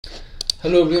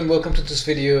Hello everyone, welcome to this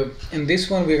video. In this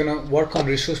one we're going to work on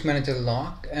resource manager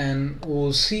lock, and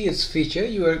we'll see its feature.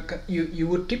 You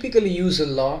would typically use a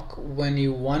lock when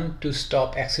you want to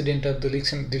stop accidental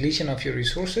deletion of your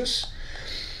resources,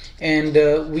 and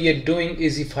we are doing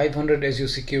Easy 500 Azure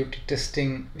Security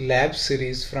Testing Lab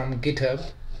series from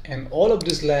GitHub, and all of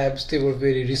these labs, they were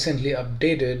very recently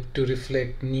updated to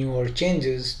reflect newer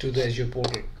changes to the Azure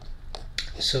portal.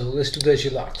 So let's do the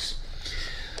Azure locks.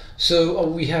 So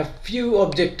we have few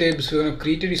objectives. We're going to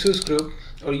create a resource group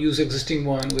or use existing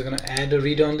one. We're going to add a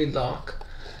read-only lock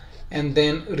and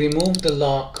then remove the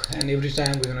lock, and every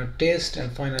time we're going to test,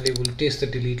 and finally we'll test the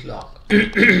delete lock.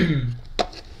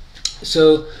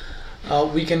 So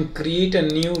we can create a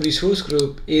new resource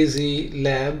group, AZ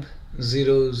Lab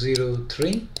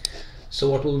 003.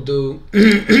 So what we'll do,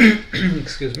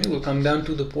 excuse me, we'll come down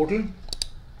to the portal,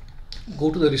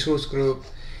 go to the resource group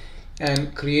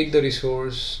and create the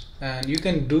resource. And you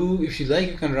can do, if you like,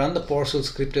 you can run the PowerShell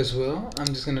script as well. I'm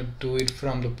just going to do it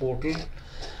from the portal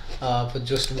for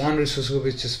just one resource group,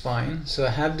 which is fine. So I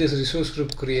have this resource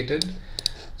group created.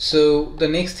 So the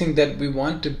next thing that we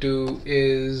want to do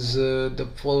is the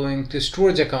following: the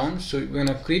storage account. So we're going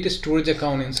to create a storage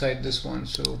account inside this one.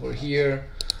 So over here,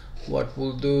 what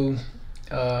we'll do,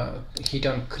 hit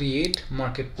on create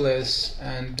marketplace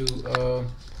and do a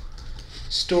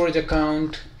storage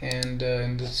account, and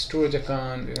in the storage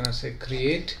account we're gonna say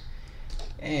create,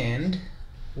 and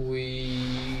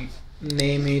we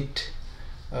name it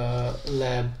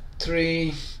lab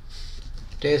 3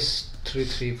 test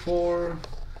 334,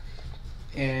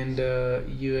 and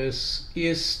US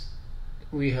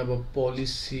we have a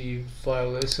policy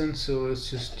violation, so let's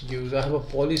just use, I have a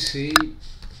policy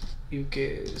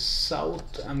UK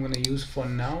South I'm gonna use for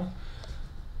now.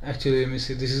 Actually, let me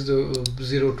see, this is the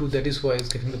 02, that is why it's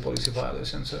getting the policy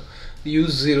violation. So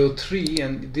use 03,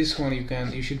 and this one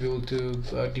you should be able to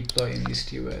deploy in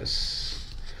East US.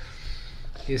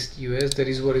 That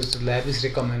is what the lab is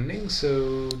recommending.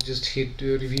 So just hit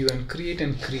review and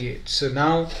create. So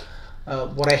now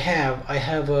what I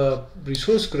have a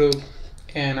resource group,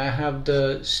 and I have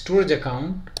the storage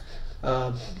account,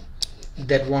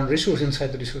 that one resource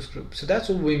inside the resource group. So that's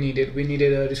what we needed. We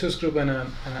needed a resource group and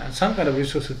some kind of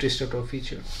resource to test out our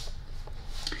feature.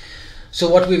 So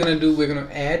what we're going to do, we're going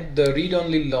to add the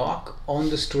read-only lock on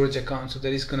the storage account. So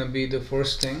that is going to be the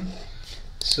first thing.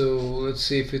 So let's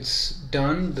see if it's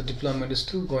done. The deployment is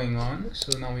still going on.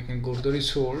 So now we can go to the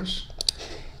resource,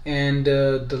 and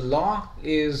the lock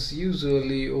is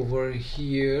usually over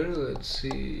here. Let's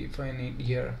see if I need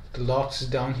here. The locks is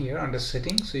down here under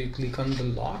settings. So you click on the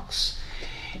locks,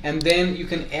 and then you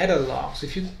can add a lock. So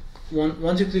if you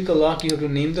once you click a lock, you have to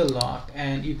name the lock,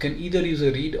 and you can either use a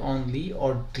read-only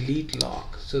or delete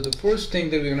lock. So the first thing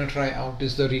that we're going to try out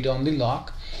is the read-only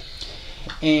lock,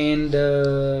 and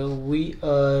we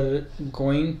are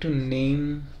going to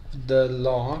name the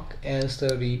lock as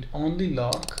the read-only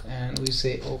lock, and we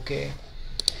say OK.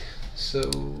 So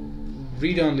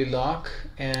read-only lock,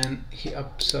 and we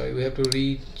have to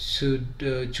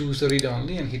choose the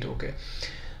read-only and hit OK.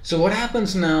 So what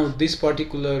happens now, this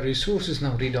particular resource is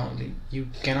now read-only. You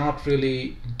cannot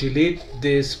really delete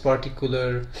this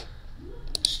particular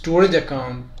storage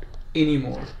account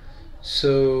anymore.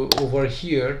 So over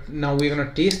here, now we're going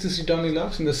to test this read-only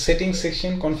locks in the settings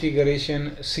section,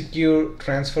 configuration, secure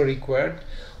transfer required,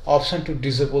 option to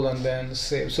disable, and then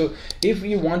save. So if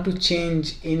you want to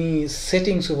change any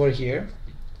settings over here,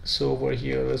 so over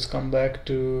here, let's come back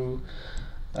to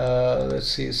let's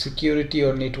see, security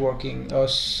or networking, or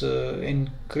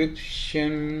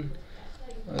encryption.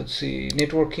 Let's see,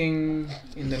 networking.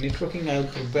 In the networking, I'll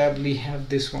probably have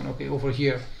this one. Okay, over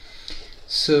here.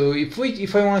 So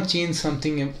if I want to change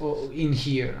something in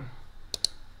here,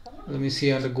 let me see,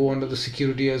 and go under the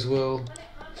security as well.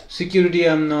 Security,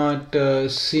 I'm not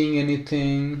seeing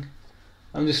anything.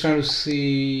 I'm just trying to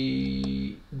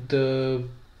see the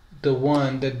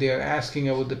one that they are asking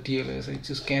about the TLS. I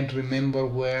just can't remember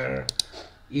where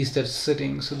is that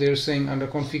setting. So they're saying under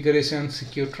configuration,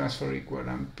 secure transfer required.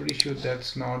 I'm pretty sure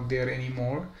that's not there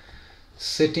anymore.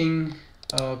 Setting,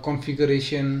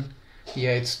 configuration,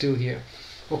 yeah, it's still here.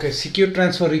 Okay, secure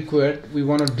transfer required, we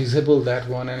want to disable that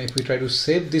one, and if we try to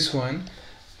save this one,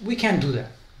 we can't do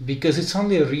that because it's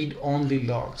only a read-only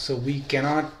log. So we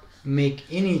cannot make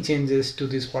any changes to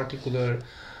this particular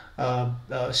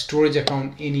storage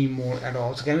account anymore at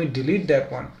all. So can we delete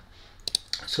that one?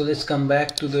 So let's come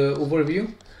back to the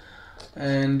overview,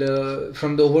 and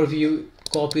from the overview,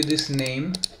 copy this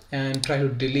name and try to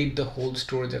delete the whole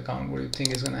storage account. What do you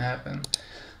think is going to happen?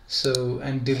 So,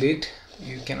 and delete.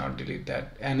 you cannot delete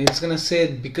that, and it's gonna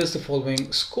say because the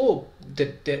following scope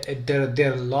that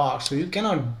they're locked, so you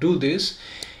cannot do this.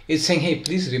 It's saying, hey,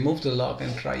 please remove the lock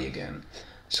and try again.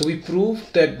 So we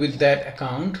proved that with that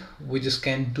account we just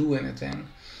can't do anything.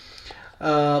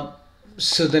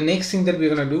 So the next thing that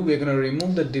we're gonna do, we're gonna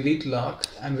remove the delete lock,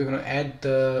 and we're gonna add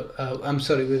the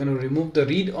we're gonna remove the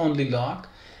read-only lock,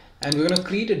 and we're gonna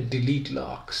create a delete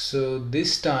lock. So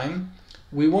this time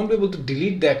we won't be able to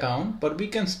delete the account, but we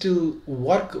can still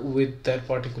work with that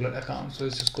particular account. So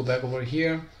let's just go back over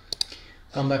here,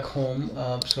 come back home,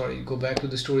 go back to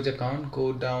the storage account,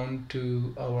 go down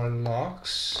to our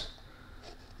locks,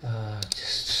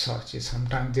 just search it.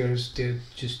 Sometimes there's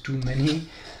just too many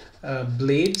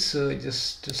blades, so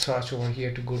just search over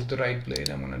here to go to the right blade.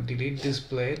 I'm gonna delete this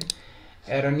blade,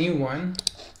 add a new one,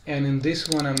 and in this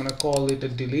one I'm gonna call it a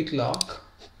delete lock.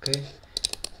 Okay,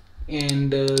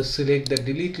 and select the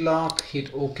delete lock,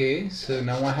 hit OK. So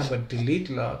now I have a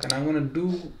delete lock, and I'm gonna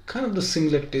do kind of the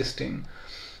similar testing.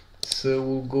 So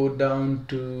we'll go down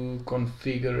to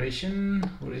configuration.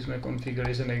 Where is my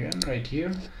configuration again? Right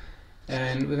here.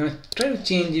 And we're gonna try to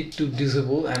change it to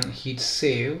disable and hit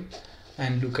save,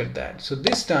 and look at that. So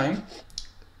this time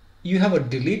you have a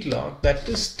delete lock that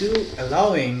is still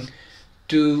allowing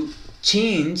to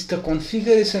change the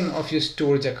configuration of your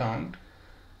storage account,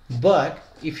 but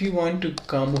if you want to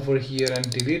come over here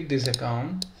and delete this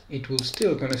account, it will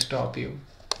still gonna stop you.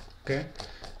 Okay,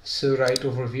 so right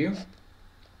overview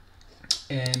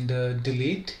and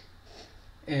delete,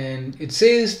 and it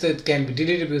says that can be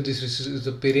deleted because this is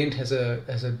the parent has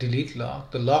a delete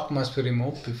lock. The lock must be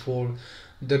removed before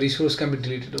the resource can be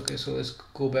deleted. Okay, so let's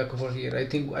go back over here. I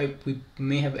think we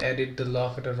may have added the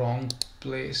lock at a wrong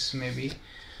place. Maybe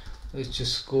let's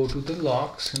just go to the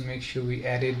locks and make sure we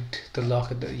added the lock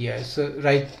at the, yeah, so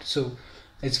right, so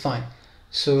it's fine.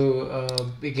 So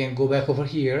again, go back over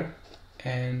here,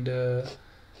 and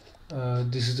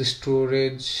this is the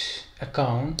storage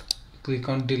account. Click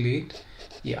on delete.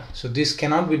 Yeah, so this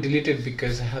cannot be deleted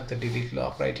because I have the delete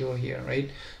lock right over here,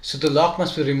 right? So the lock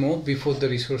must be removed before the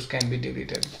resource can be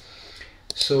deleted.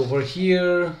 So over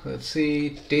here, let's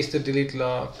see, taste the delete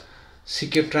lock,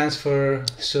 secure transfer.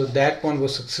 So that one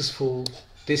was successful.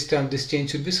 This time this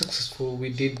change should be successful. We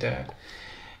did that,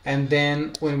 and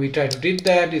then when we try to delete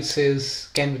that, it says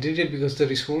can be deleted because the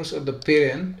resource or the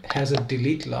parent has a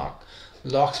delete lock.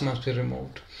 Locks must be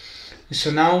removed. So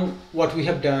now what we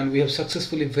have done, we have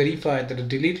successfully verified that a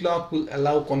delete lock will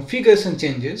allow configuration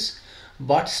changes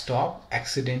but stop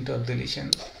accidental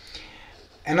deletion.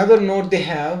 Another note they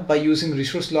have, by using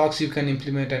resource locks you can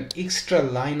implement an extra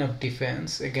line of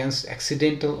defense against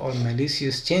accidental or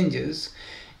malicious changes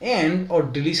and or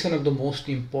deletion of the most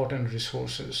important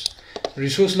resources.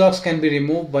 Resource locks can be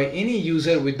removed by any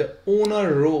user with the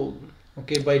owner role.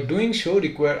 Okay, by doing so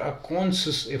require a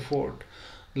conscious effort.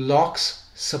 Locks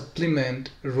supplement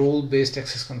role-based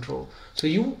access control. So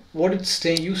what it's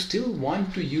saying, you still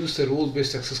want to use the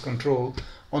role-based access control.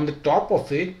 On the top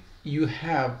of it, you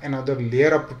have another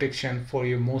layer of protection for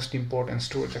your most important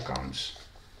storage accounts.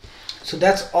 So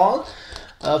that's all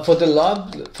for the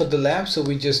lab. So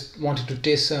we just wanted to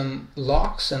test some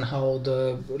locks and how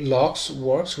the locks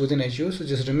works within Azure. So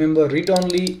just remember,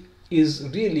 read-only is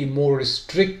really more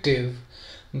restrictive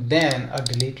than a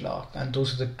delete lock, and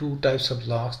those are the two types of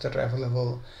locks that are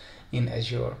available in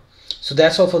Azure. So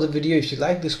that's all for the video. If you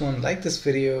like this one, like this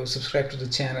video, subscribe to the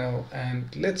channel, and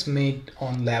let's meet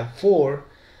on lab 4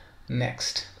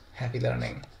 next. Happy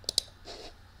learning.